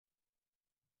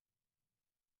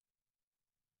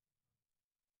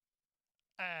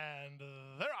And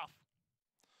they're off.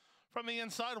 From the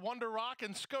inside, Wonder Rock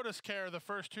and SCOTUS Care, the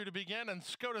first two to begin, and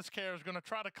SCOTUS Care is going to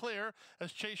try to clear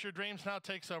as Chase Your Dreams now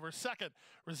takes over second.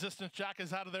 Resistance Jack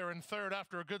is out of there in third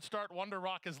after a good start. Wonder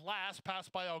Rock is last,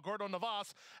 passed by El Gordo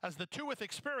Navas as the two with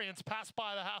experience pass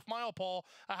by the half-mile pole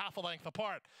a half a length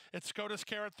apart. It's SCOTUS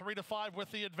Care at 3 to 5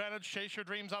 with the advantage. Chase Your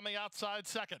Dreams on the outside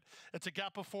second. It's a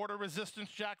gap of 4 to Resistance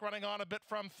Jack running on a bit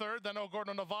from third, then El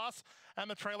Gordo Navas, and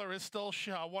the trailer is still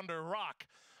Wonder Rock.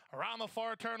 Around the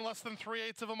far turn, less than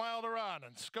 3/8 of a mile to run.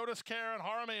 And SCOTUS Care and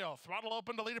Jaramillo throttle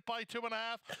open to lead it by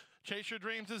 2.5. Chase Your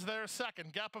Dreams is there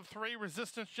second. Gap of 3.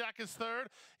 Resistance Jack is third.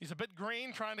 He's a bit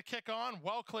green, trying to kick on,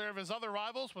 well clear of his other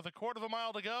rivals with 1/4 of a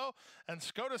mile to go. And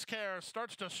SCOTUS Care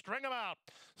starts to string him out.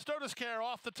 SCOTUS Care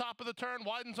off the top of the turn,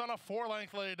 widens on a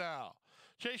 4-length lead now.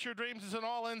 Chase Your Dreams is an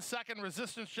all-in second.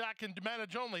 Resistance Jack can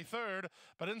manage only third.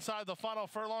 But inside the final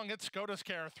furlong, it's SCOTUS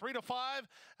Care 3 to 5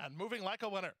 and moving like a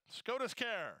winner. SCOTUS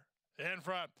Care in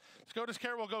front. SCOTUS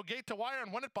Care will go gate to wire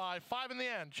and win it by 5 in the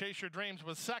end. Chase Your Dreams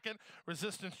was second.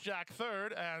 Resistance Jack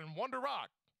third. And Wonder Rock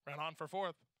ran on for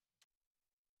fourth.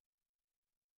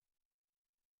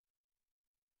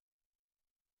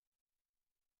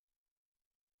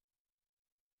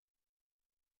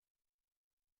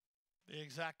 The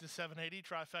exact is $7.80,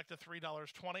 trifecta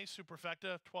 $3.20,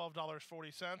 superfecta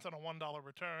 $12.40 on a $1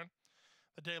 return.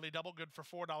 The daily double good for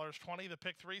 $4.20. The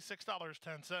pick three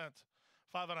 $6.10.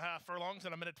 5.5 furlongs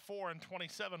in 1:04 and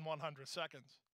 27 100 seconds.